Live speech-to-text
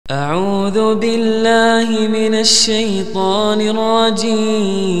أعوذ بالله من الشيطان الرجيم.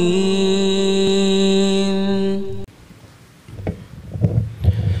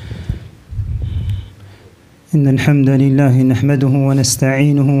 إن الحمد لله نحمده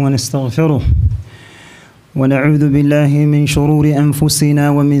ونستعينه ونستغفره ونعوذ بالله من شرور أنفسنا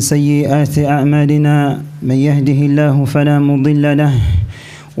ومن سيئات أعمالنا. من يهده الله فلا مضل له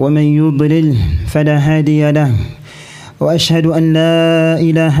ومن يضلل فلا هادي له، وأشهد أن لا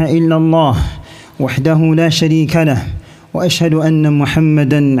إله إلا الله وحده لا شريك له، وأشهد أن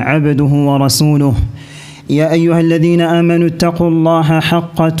محمدا عبده ورسوله. يا أيها الذين آمنوا اتقوا الله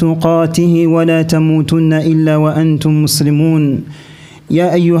حق تقاته ولا تموتن إلا وأنتم مسلمون.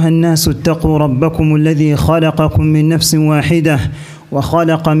 يا أيها الناس اتقوا ربكم الذي خلقكم من نفس واحدة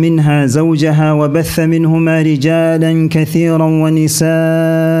وخلق منها زوجها وبث منهما رجالا كثيرا ونساء،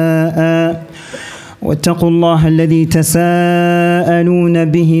 واتقوا الله الذي تساءلون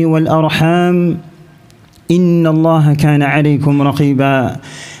به والأرحام إن الله كان عليكم رقيبا.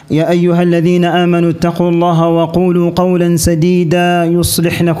 يا أيها الذين آمنوا اتقوا الله وقولوا قولا سديدا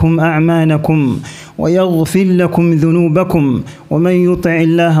يصلح لكم أعمالكم ويغفر لكم ذنوبكم، ومن يطع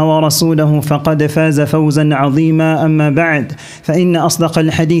الله ورسوله فقد فاز فوزا عظيما. أما بعد، فإن أصدق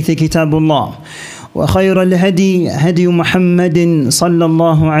الحديث كتاب الله، وخير الهدي هدي محمد صلى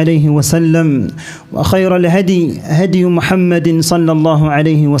الله عليه وسلم، وخير الهدي هدي محمد صلى الله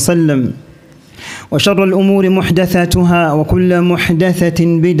عليه وسلم، وشر الأمور محدثاتها، وكل محدثة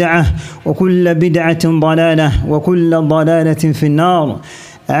بدعة، وكل بدعة ضلالة، وكل ضلالة في النار.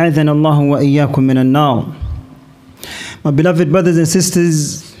 أعاذنا الله وإياكم من النار. My beloved brothers and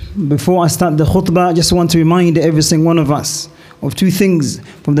sisters, before I start the khutbah, I just want to remind every single one of us of two things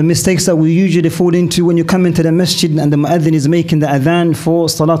from the mistakes that we usually fall into when you come into the masjid and the muadhin is making the adhan for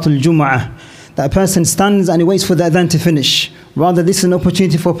Salatul Jum'ah. That a person stands and he waits for the adhan to finish. Rather, this is an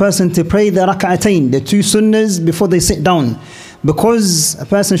opportunity for a person to pray the rak'atayn, the two sunnahs, before they sit down. Because a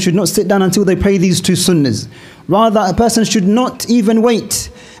person should not sit down until they pray these two sunnahs. Rather, a person should not even wait,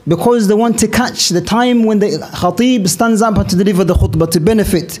 because they want to catch the time when the khatib stands up to deliver the khutbah, to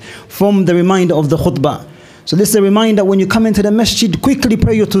benefit from the reminder of the khutbah. So this is a reminder: when you come into the masjid, quickly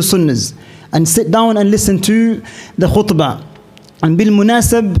pray your two sunnahs and sit down and listen to the khutbah. And bil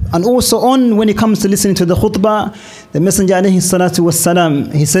munasab, and also on when it comes to listening to the khutbah, the Messenger alayhi salatu was salam,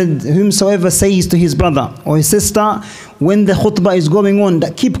 he said, whomsoever says to his brother or his sister when the khutbah is going on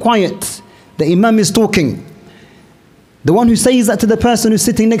that keep quiet, the imam is talking, the one who says that to the person who's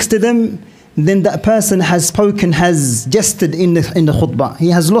sitting next to them, then that person has spoken, has jested in the khutbah. He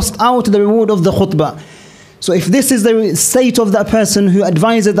has lost out the reward of the khutbah. So if this is the state of that person who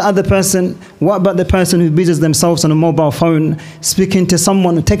advises the other person, what about the person who busies themselves on a mobile phone, speaking to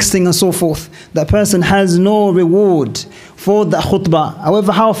someone, texting and so forth? That person has no reward for the khutbah.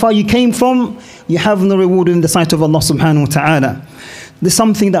 However, how far you came from, you have no reward in the sight of Allah subhanahu wa ta'ala. This is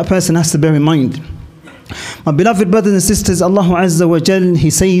something that person has to bear in mind. My beloved brothers and sisters, Allah Azza wa Jal, He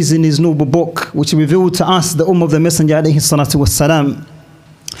says in His noble book, which revealed to us the of the Messenger alayhi salatu was salam,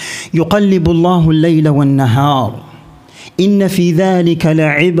 يقلب الله الليل والنهار إن في ذلك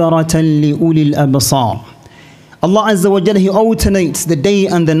لعبرة لأولي الأبصار. Allah Azza wa Jalla, He alternates the day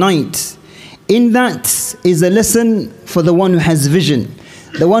and the night. In that is a lesson for the one who has vision,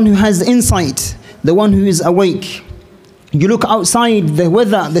 the one who has insight, the one who is awake. You look outside, the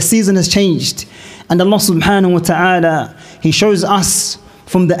weather, the season has changed, and Allah subhanahu wa ta'ala, He shows us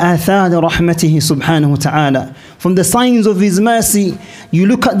from the athar rahmatihi subhanahu wa ta'ala, from the signs of His mercy. You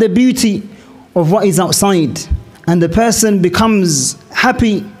look at the beauty of what is outside, and the person becomes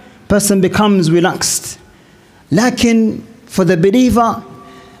happy, person becomes relaxed. Lakin for the believer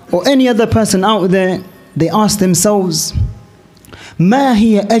or any other person out there, they ask themselves, ما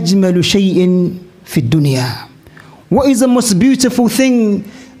هي أجمل شيء في الدنيا? What is the most beautiful thing,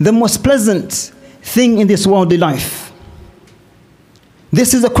 the most pleasant thing in this worldly life?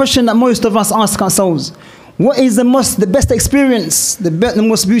 This is a question that most of us ask ourselves. What is the best experience, the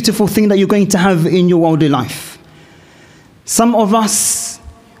most beautiful thing that you're going to have in your worldly life? Some of us,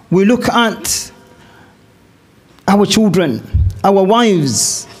 we look at our children, our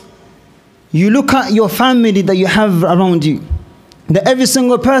wives. You look at your family that you have around you. That every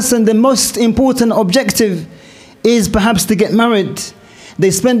single person, the most important objective is perhaps to get married.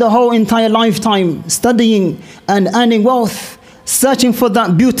 They spend the whole entire lifetime studying and earning wealth, searching for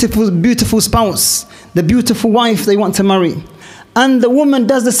that beautiful spouse, the beautiful wife they want to marry. And the woman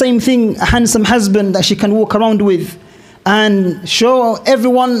does the same thing, a handsome husband that she can walk around with and show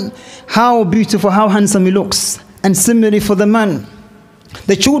everyone how beautiful, how handsome he looks. And similarly for the man,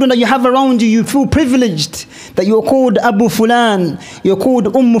 The children that you have around you, you feel privileged that you're called Abu Fulan, you're called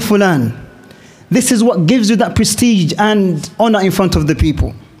Fulan. This is what gives you that prestige and honor in front of the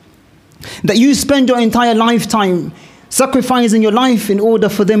people. That you spend your entire lifetime sacrificing your life in order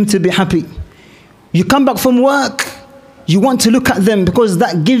for them to be happy. You come back from work, you want to look at them because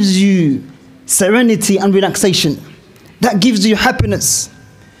that gives you serenity and relaxation. That gives you happiness.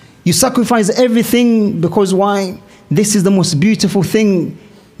 You sacrifice everything because why? This is the most beautiful thing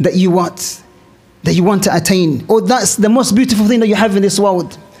that you want to attain. Or that's the most beautiful thing that you have in this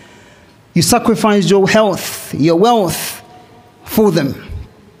world. You sacrifice your health, your wealth for them.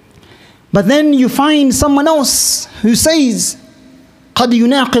 But then you find someone else who says, قَدْ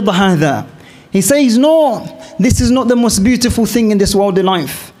يُنَاقِضْ هَذَا. He says, no, this is not the most beautiful thing in this worldly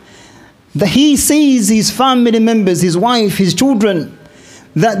life. That he sees his family members, his wife, his children,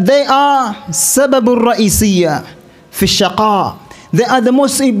 that they are سَبَبُ الرَّئِيسِيَّةِ فِي الشَّقَاءِ. They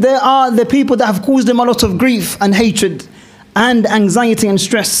are the people that have caused him a lot of grief and hatred and anxiety and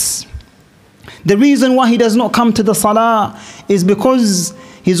stress. The reason why he does not come to the salah is because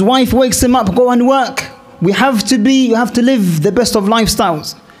his wife wakes him up, go and work. You have to live the best of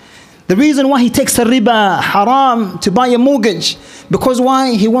lifestyles. The reason why he takes a riba, haram, to buy a mortgage, because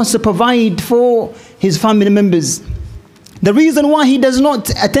why? He wants to provide for his family members. The reason why he does not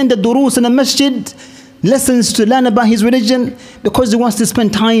attend the durus in a masjid, lessons to learn about his religion, because he wants to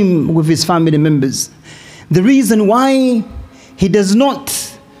spend time with his family members. The reason why he does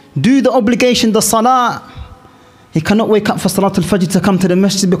not do the obligation, the salah, he cannot wake up for Salatul Fajr to come to the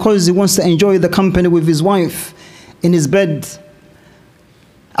masjid because he wants to enjoy the company with his wife in his bed.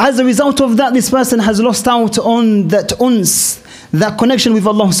 As a result of that, this person has lost out on that uns, that connection with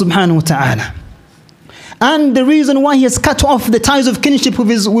Allah subhanahu wa ta'ala. And the reason why he has cut off the ties of kinship with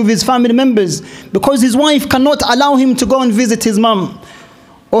his family members, because his wife cannot allow him to go and visit his mom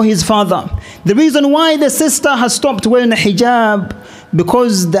or his father. The reason why the sister has stopped wearing a hijab,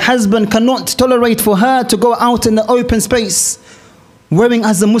 because the husband cannot tolerate for her to go out in the open space wearing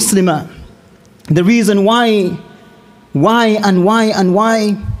as a Muslimah. The reason why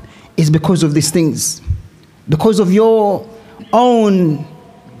is because of these things. Because of your own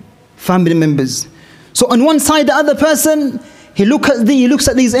family members. So on one side, the other person, he looks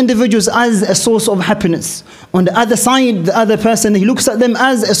at these individuals as a source of happiness. On the other side, the other person, he looks at them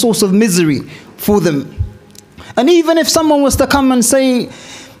as a source of misery for them. And even if someone was to come and say,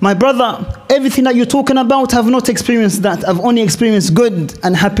 my brother, everything that you're talking about, I've not experienced that. I've only experienced good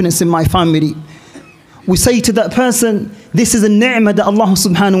and happiness in my family. We say to that person, this is a ni'mah that Allah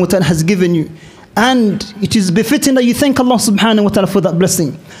subhanahu wa ta'ala has given you. And it is befitting that you thank Allah subhanahu wa ta'ala for that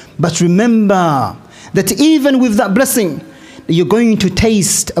blessing. But remember that even with that blessing, you're going to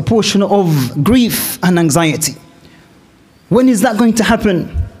taste a portion of grief and anxiety. When is that going to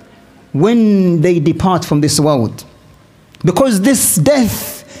happen? When they depart from this world. Because this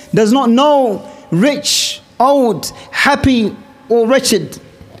death does not know rich, old, happy or wretched.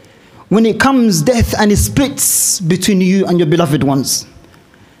 When it comes death and it splits between you and your beloved ones.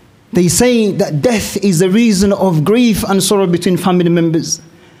 They say that death is the reason of grief and sorrow between family members.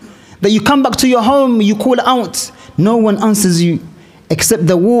 That you come back to your home, you call out, no one answers you except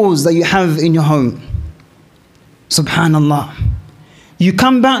the walls that you have in your home. Subhanallah. You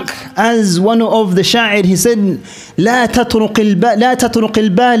come back as one of the sha'ir, he said, لا تطرق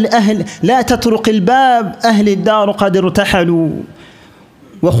الباب أهل الدار قد ارتحلوا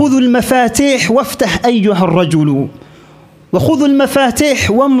وخذوا المفاتيح وافتح أيها الرجل وخذوا المفاتيح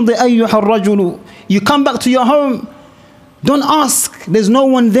وامض أيها الرجل. You come back to your home, don't ask, there's no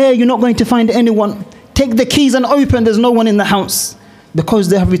one there, you're not going to find anyone. Take the keys and open, there's no one in the house. Because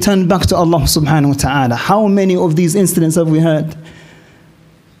they have returned back to Allah subhanahu wa ta'ala. How many of these incidents have we heard?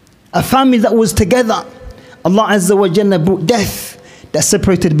 A family that was together, Allah Azza wa Jalla brought death that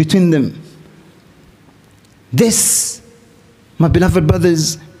separated between them. This, my beloved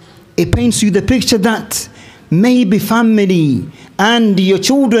brothers, it paints you the picture that maybe family and your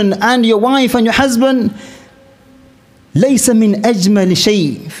children and your wife and your husband ليس من أجمل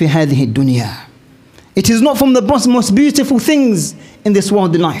شيء في هذه الدنيا. It is not from the most beautiful things in this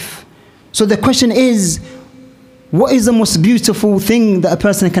worldly life. So the question is, what is the most beautiful thing that a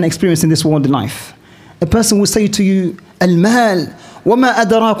person can experience in this worldly life? A person will say to you, Al-mal, وَمَا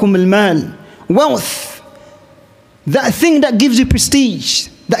أَدَرَاكُمْ الْمَال. Wealth, that thing that gives you prestige,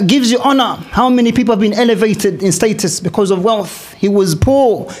 that gives you honor. How many people have been elevated in status because of wealth? He was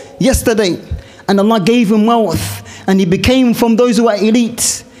poor yesterday, and Allah gave him wealth, and he became from those who are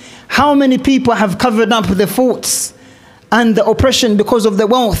elite. How many people have covered up their faults and the oppression because of their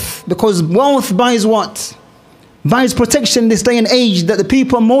wealth? Because wealth buys what? buys protection this day and age, that the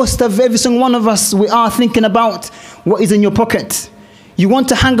people, most of every single one of us, we are thinking about what is in your pocket. You want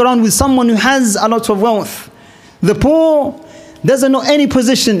to hang around with someone who has a lot of wealth. The poor doesn't know any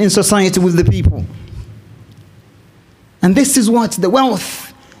position in society with the people. And this is what the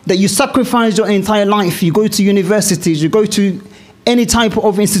wealth, that you sacrifice your entire life. You go to universities, you go to any type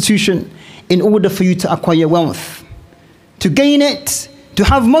of institution in order for you to acquire wealth. To gain it, to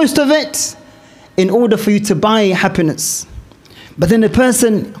have most of it, in order for you to buy happiness. But then a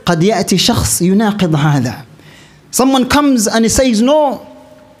person, قد يأتي شخص يناقض هذا. Someone comes and he says, no,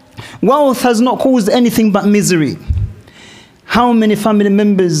 wealth has not caused anything but misery. How many family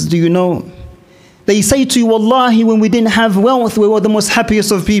members do you know? They say to you, wallahi, when we didn't have wealth, we were the most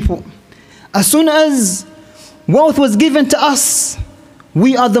happiest of people. As soon as wealth was given to us,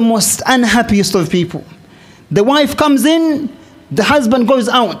 we are the most unhappiest of people. The wife comes in, the husband goes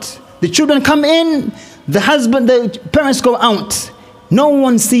out. The children come in, the parents go out. No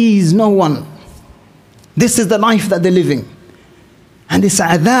one sees no one. This is the life that they're living. And it's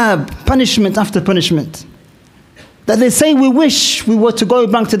adhab, punishment after punishment. That they say we wish we were to go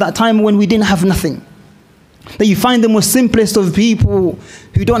back to that time when we didn't have nothing. That you find the most simplest of people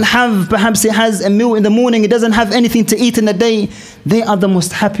who don't have, perhaps he has a meal in the morning, he doesn't have anything to eat in the day. They are the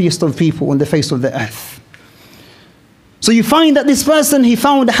most happiest of people on the face of the earth. So you find that this person, he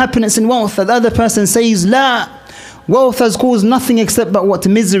found happiness in wealth. That the other person says, la, wealth has caused nothing except but what?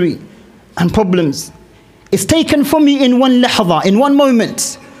 Misery and problems. It's taken from you in one lahza, in one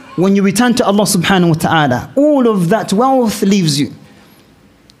moment. When you return to Allah subhanahu wa ta'ala, all of that wealth leaves you.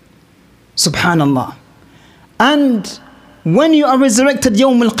 Subhanallah. And when you are resurrected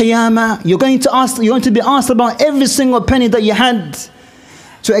Yawm al-Qiyamah, you're going to be asked about every single penny that you had.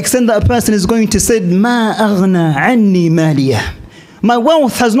 To extend that a person is going to say, Ma aghna anni maliyah. My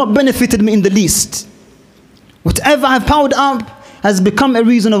wealth has not benefited me in the least. Whatever I've piled up has become a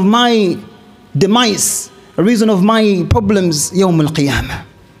reason of my demise, a reason of my problems, Yawm al-Qiyamah.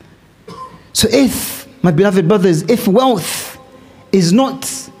 So if, my beloved brothers, if wealth is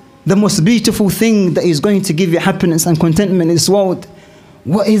not the most beautiful thing that is going to give you happiness and contentment in this world,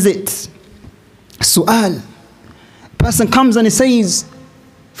 what is it? Su'al. A person comes and he says,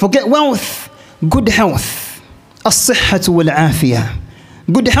 forget wealth, good health. As-sihhatu wal-afiyah.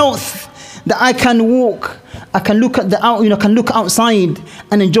 Good health, that I can walk, I can look at I can look outside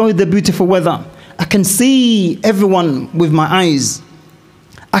and enjoy the beautiful weather. I can see everyone with my eyes.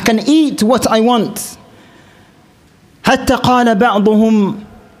 I can eat what I want. حتى قال بعضهم,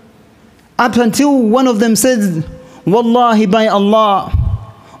 up until one of them said, Wallahi, by Allah,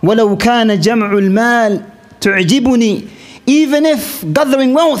 ولو كان جمع المال تعجبني. Even if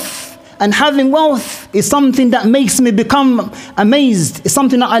gathering wealth and having wealth is something that makes me become amazed, it's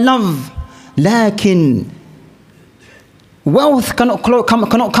something that I love. لكن wealth cannot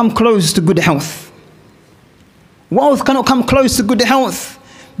come close to good health. Wealth cannot come close to good health.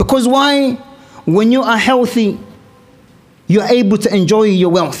 Because why? When you are healthy, you are able to enjoy your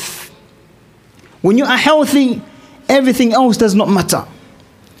wealth. When you are healthy, everything else does not matter.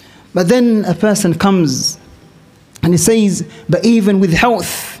 But then a person comes and he says, but even with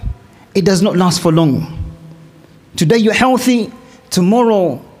health, it does not last for long. Today you're healthy,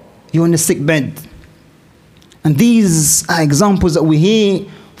 tomorrow you're in a sick bed. And these are examples that we hear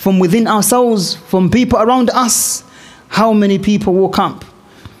from within ourselves, from people around us. How many people woke up?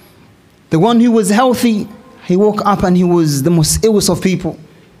 The one who was healthy, he woke up and he was the most illest of people.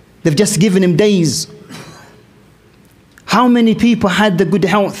 They've just given him days. How many people had the good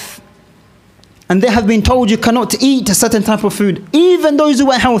health? And they have been told you cannot eat a certain type of food. Even those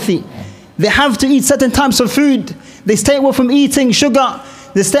who are healthy, they have to eat certain types of food. They stay away from eating sugar.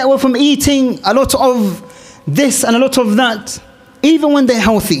 They stay away from eating a lot of this and a lot of that, even when they're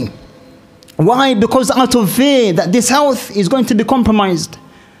healthy. Why? Because out of fear that this health is going to be compromised.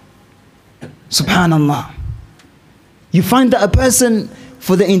 Subhanallah. You find that a person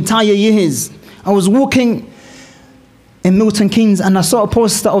for the entire years. I was walking in Milton Keynes and I saw a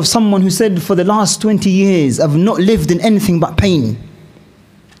poster of someone who said, for the last 20 years, I've not lived in anything but pain.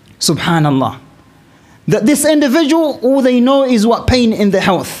 Subhanallah. That this individual, all they know is what pain in their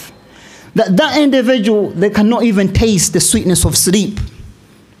health. That individual, they cannot even taste the sweetness of sleep.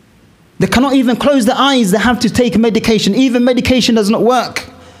 They cannot even close their eyes. They have to take medication. Even medication does not work.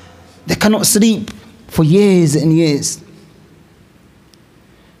 They cannot sleep for years and years.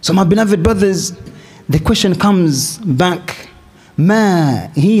 So my beloved brothers, the question comes back. Ma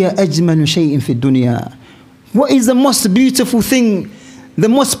hiya ajmalu shay'in fi dunya. What is the most beautiful thing, the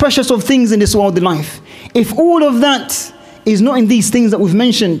most precious of things in this world life? If all of that is not in these things that we've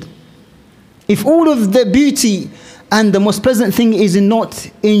mentioned, If all of the beauty and the most pleasant thing is not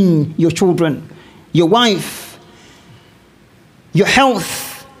in your children, your wife, your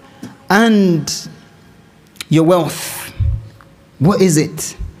health, and your wealth, what is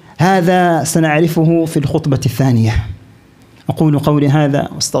it? هذا سنعرفه في الخطبة الثانية. أقول قولي هذا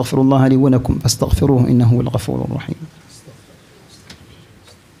واستغفر الله لي ولكم فاستغفروه إنه هو الغفور الرحيم.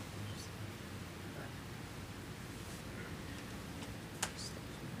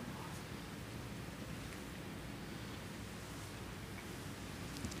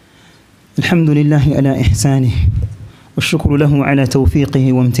 الحمد لله على إحسانه والشكر له على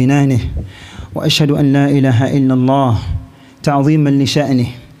توفيقه وامتنانه، وأشهد أن لا إله إلا الله تعظيما لشأنه،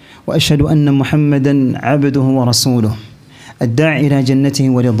 وأشهد أن محمدا عبده ورسوله الداعي إلى جنته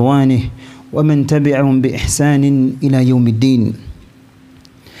ورضوانه ومن تبعهم بإحسان إلى يوم الدين.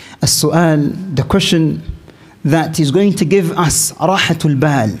 السؤال, the question that is going to give us راحة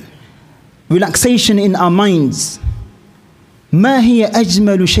البال, relaxation in our minds. ما هي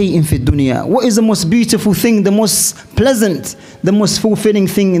أجمل شيء في الدنيا? What is the most beautiful thing, the most pleasant, the most fulfilling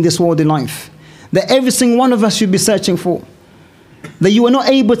thing in this world in life that every single one of us should be searching for? That you are not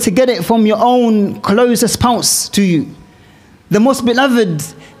able to get it from your own closest spouse to you, the most beloved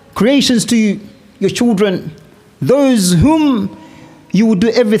creations to you, your children, those whom you will do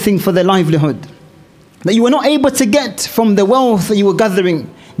everything for their livelihood. That you are not able to get from the wealth that you are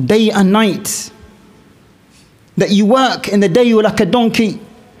gathering day and night. That you work in the day you're like a donkey,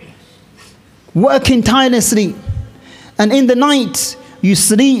 working tirelessly, and in the night you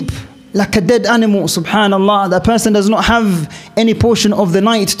sleep like a dead animal. Subhanallah, that person does not have any portion of the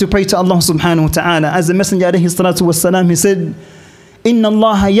night to pray to Allah subhanahu wa ta'ala. As the Messenger alayhi salatu was salam, he said, Inna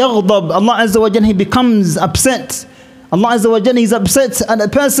Allah yaghdab, Allah azza wa jalla, he becomes upset. Allah azza wa jalla is upset at a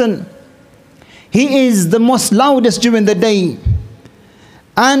person. He is the most loudest during the day,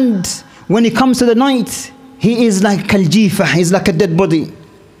 and when it comes to the night, he is like kaljifa, he's like a dead body.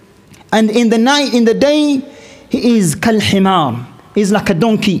 And in the night, in the day, he is kalhimar, he's like a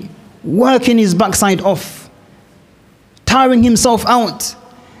donkey, working his backside off, tiring himself out.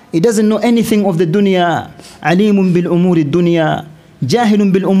 He doesn't know anything of the dunya. Alimun bil umuri dunya,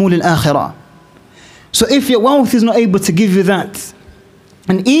 jahilun bil umuri al-akhirah. So if your wealth is not able to give you that,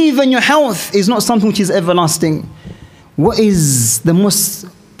 and even your health is not something which is everlasting, what is the most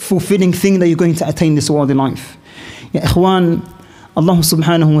fulfilling thing that you're going to attain this world in life? Ya ikhwan, Allah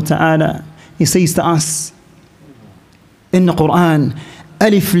subhanahu wa ta'ala, he says to us in the Quran,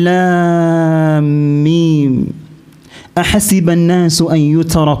 Alif Lam Mim, أحسب الناس أن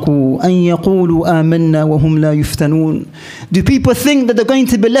يتركوا أن يقولوا آمنا وهم لا يفتنون. Do people think that they're going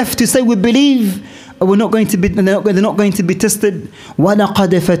to be left to say we believe, or they're not going to be tested?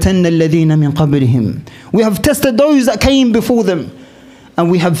 وَلَقَدْ فَتَنَّ الَّذِينَ مِنْ قَبْلِهِمْ. We have tested those that came before them, and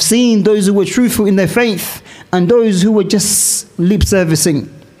we have seen those who were truthful in their faith and those who were just lip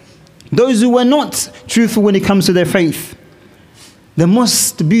servicing, those who were not truthful when it comes to their faith. The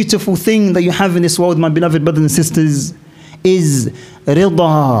most beautiful thing that you have in this world, my beloved brothers and sisters, is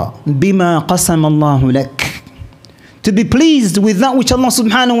رِضَى بِمَا قَسَمَ اللَّهُ لَكَ. To be pleased with that which Allah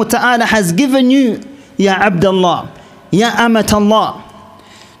subhanahu wa ta'ala has given you, Ya Abdallah, Ya Amatallah.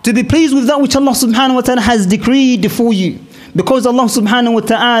 To be pleased with that which Allah subhanahu wa ta'ala has decreed for you. Because Allah subhanahu wa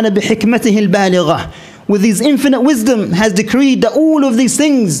ta'ala بِحِكْمَتِهِ الْبَالِغَةِ, with His infinite wisdom, has decreed that all of these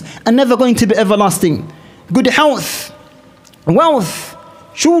things are never going to be everlasting. Good health, wealth,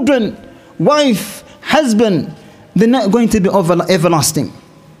 children, wife, husband, they're not going to be everlasting.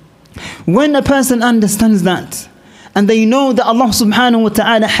 When a person understands that, and they know that Allah subhanahu wa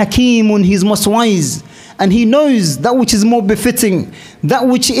ta'ala Hakeemun, He's most wise, and He knows that which is more befitting, that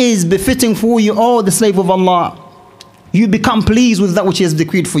which is befitting for you, oh the slave of Allah, you become pleased with that which He has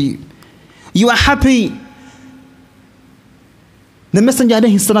decreed for you. You are happy. The Messenger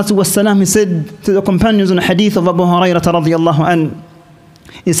alayhi salatu was salam, he said to the companions in the hadith of Abu Hurairah radiyallahu anhu,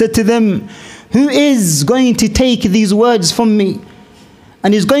 he said to them, who is going to take these words from me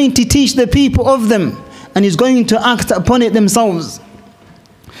and is going to teach the people of them and is going to act upon it themselves?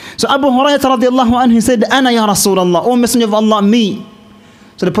 So Abu Hurairah radiyallahu anhu, he said, Ana ya Rasulullah, O Messenger of Allah, me.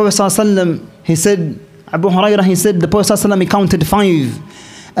 So the Prophet sallallahu alaihi wasallam, he said, Abu Hurairah, he said, the Prophet sallallahu alaihi wasallam, he counted 5,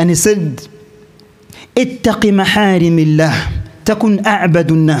 and he said, ittaqi maharimillah takun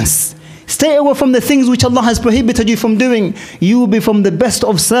a'badun nas. Stay away from the things which Allah has prohibited you from doing. You will be from the best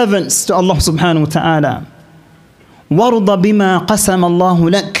of servants to Allah subhanahu wa ta'ala. Warda bima qasama Allahu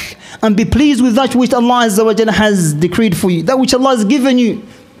lak. And be pleased with that which Allah azza wa jalla has decreed for you, that which Allah has given you.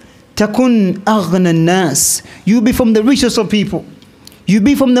 Takun aghna nas. You will be from the richest of people. You will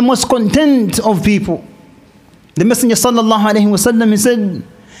be from the most content of people. The Messenger sallallahu alayhi wa sallam, he said,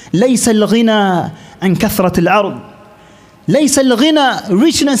 ليس الغنى عن كثرة العرض. ليس الغنى,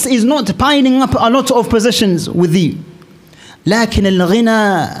 richness is not piling up a lot of possessions with you. لكن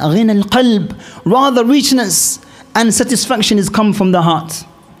الغنى غنى القلب, rather richness and satisfaction is come from the heart.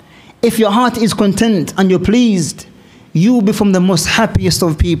 If your heart is content and you're pleased, you will be from the most happiest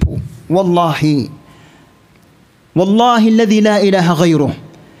of people. Wallahi. Wallahi alladhi la ilaha ghayruh.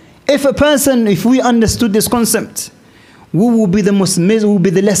 If we understood this concept, we will be the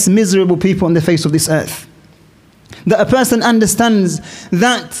less miserable people on the face of this earth. That a person understands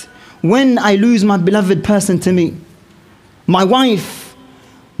that when I lose my beloved person to me, my wife,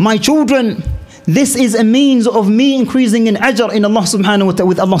 my children, this is a means of me increasing in ajr in Allah subhanahu wa ta'ala,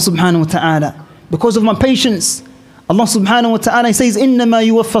 with Allah subhanahu wa ta'ala. Because of my patience, Allah subhanahu wa ta'ala says, إِنَّمَا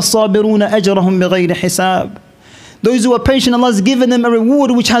يُوَفَّى الصَّابِرُونَ أَجْرَهُمْ بِغَيْرِ حِسَابٍ. Those who are patient, Allah has given them a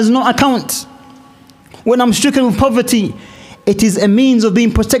reward which has no account. When I'm stricken with poverty, it is a means of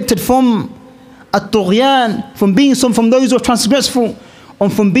being protected from at-tughyan, from those who are transgressful, or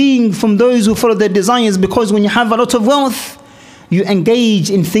from those who follow their desires. Because when you have a lot of wealth, you engage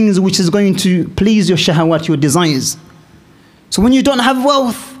in things which is going to please your shahawat, your desires. So when you don't have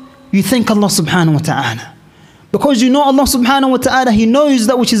wealth, you thank Allah subhanahu wa ta'ala. Because you know Allah subhanahu wa ta'ala, He knows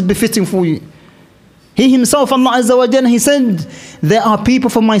that which is befitting for you. He Himself, Allah Azza wa Jalla, He said, there are people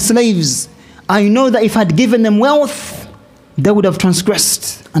from my slaves, I know that if I had given them wealth, they would have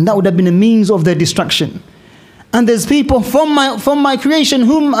transgressed, and that would have been a means of their destruction. And there's people from my creation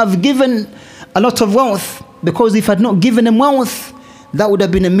whom I've given a lot of wealth, because if I had not given them wealth, that would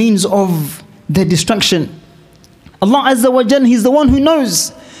have been a means of their destruction. Allah Azza wa Jalla, He's the one who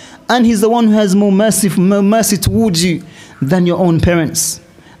knows, and He's the one who has more mercy towards you than your own parents,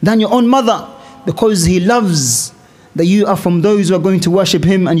 than your own mother, because He loves that you are from those who are going to worship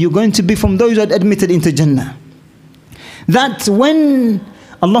Him, and you're going to be from those who are admitted into Jannah. That when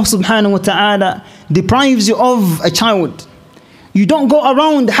Allah subhanahu wa ta'ala deprives you of a child, you don't go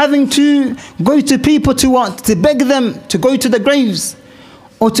around having to go to people to beg them to go to the graves,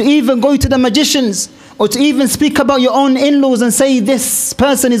 or to even go to the magicians, or to even speak about your own in-laws and say this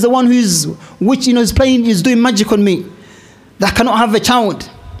person is the one is doing magic on me, that cannot have a child.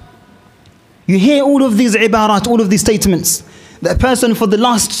 You hear all of these ibarat, all of these statements. That a person for the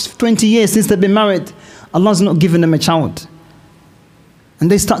last 20 years since they've been married, Allah's not given them a child. And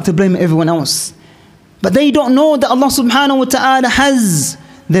they start to blame everyone else. But they don't know that Allah subhanahu wa ta'ala has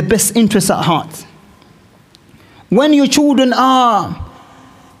their best interests at heart. When your children are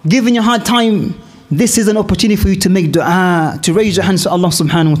giving you a hard time, this is an opportunity for you to make dua, to raise your hands to Allah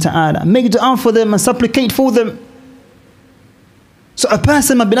subhanahu wa ta'ala. Make dua for them and supplicate for them. So a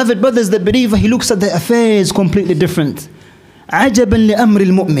person, my beloved brothers, the believer, he looks at the affairs completely different. عَجَبًا لِأَمْرِ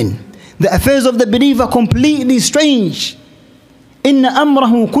الْمُؤْمِنِ. The affairs of the believer completely strange. إِنَّ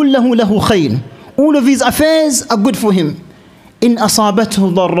أَمْرَهُ كُلَّهُ لَهُ خَيْرٌ. All of his affairs are good for him. إِنْ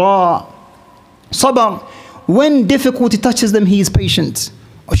أَصَابَتْهُ ضَرَّاء صَبَرٌ. When difficulty touches them, he is patient,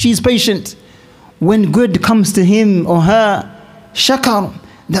 or she is patient. When good comes to him or her, shakar,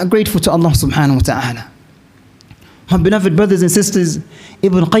 they are grateful to Allah subhanahu wa ta'ala. My beloved brothers and sisters,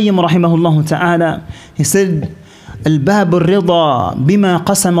 Ibn Qayyim rahimahullah ta'ala, he said, Al-Bab al-Rida bima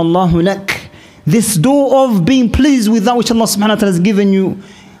qasam Allahu lak. This door of being pleased with that which Allah subhanahu wa ta'ala has given you,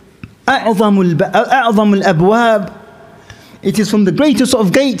 أعظم الأبواب. It is from the greatest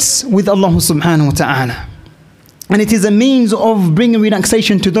of gates with Allah subhanahu wa ta'ala. And it is a means of bringing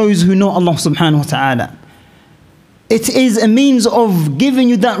relaxation to those who know Allah subhanahu wa ta'ala. It is a means of giving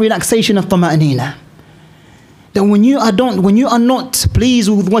you that relaxation of tama'anina. That when you are not pleased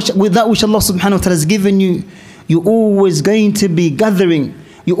with that which Allah subhanahu wa ta'ala has given you, you're always going to be gathering.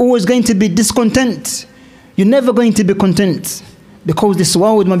 You're always going to be discontent. You're never going to be content. Because this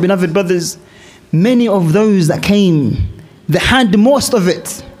world, my beloved brothers, many of those that came, they had most of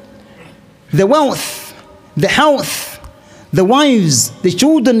it. The wealth, the health, the wives, the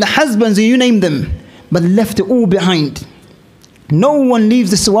children, the husbands, you name them, but left it all behind. No one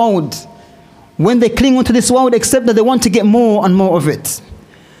leaves this world when they cling onto this world except that they want to get more and more of it.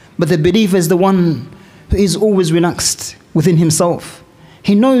 But the believer is the one who is always relaxed within himself.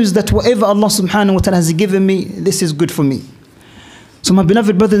 He knows that whatever Allah subhanahu wa ta'ala has given me, this is good for me. So my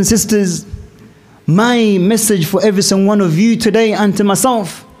beloved brothers and sisters, my message for every single one of you today and to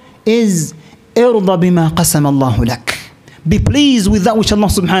myself is irda bima qasam Allahu lak. Be pleased with that which Allah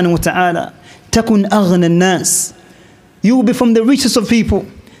subhanahu wa ta'ala. Takun aghna an-nas. You will be from the richest of people.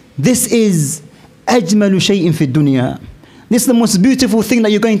 This is ajmalu shay'in fi dunya. This is the most beautiful thing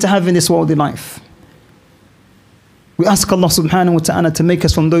that you're going to have in this worldly life. We ask Allah subhanahu wa ta'ala to make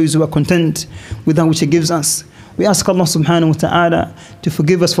us from those who are content with that which He gives us. We We ask Allah subhanahu wa ta'ala to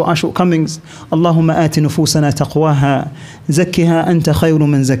forgive us for our shortcomings. Allahumma ati nufusana taqwaha, zakkiha anta khayru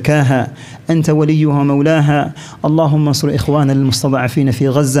man zakkaha, anta waliyuha mawlaha. Allahumma ansur ikhwana al-mustada'afina fi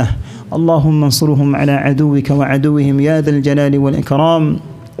Gaza. Allahumma ansurhum ala aduwika wa aduwihim ya dhal jalali wal ikram.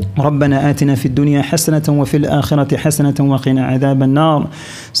 ربنا آتنا في الدنيا حسنة وفي الآخرة حسنة وقنا عذاب النار.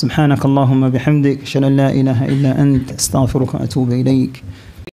 سبحانك اللهم بحمدك أشهد أن لا إله إلا أنت أستغفرك وأتوب إليك.